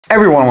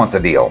Everyone wants a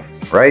deal,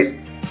 right?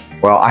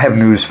 Well, I have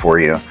news for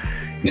you.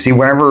 You see,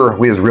 whenever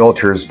we as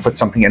realtors put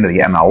something into the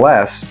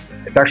MLS,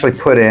 it's actually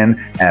put in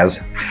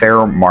as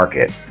fair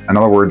market. In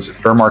other words,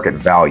 fair market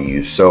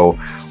value. So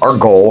our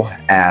goal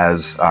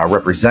as a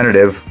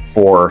representative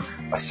for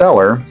a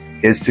seller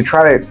is to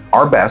try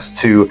our best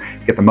to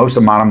get the most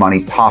amount of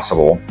money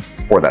possible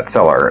for that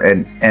seller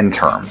in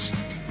terms.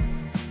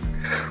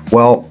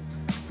 Well,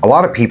 a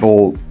lot of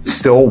people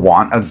still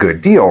want a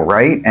good deal,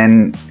 right?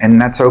 And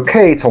that's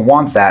okay to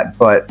want that,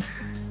 but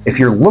if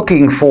you're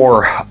looking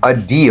for a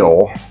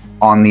deal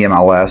on the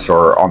MLS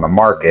or on the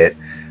market,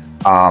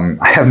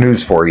 I have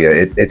news for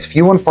you. It's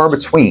few and far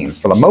between.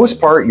 For the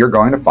most part, you're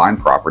going to find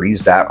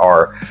properties that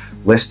are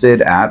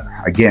listed at,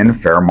 again,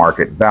 fair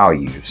market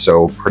value.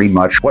 So pretty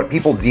much what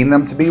people deem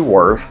them to be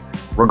worth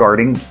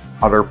regarding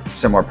other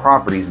similar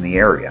properties in the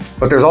area.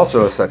 But there's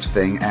also a such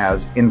thing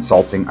as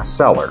insulting a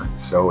seller.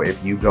 So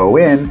if you go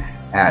in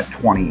at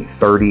 $20,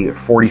 $30,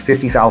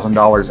 $40,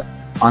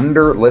 $50,000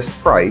 under list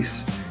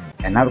price,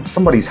 and that's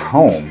somebody's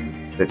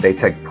home that they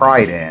take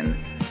pride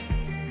in,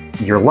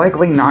 you're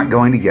likely not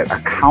going to get a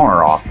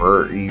counter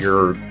offer.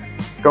 You're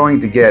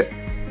going to get,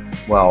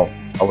 well,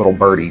 a little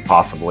birdie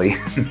possibly.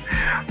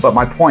 But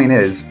my point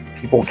is,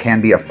 people can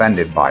be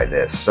offended by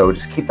this. So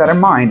just keep that in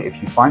mind.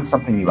 If you find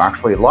something you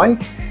actually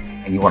like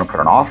and you want to put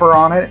an offer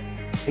on it,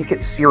 take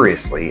it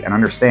seriously and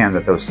understand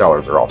that those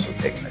sellers are also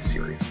taking this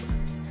seriously.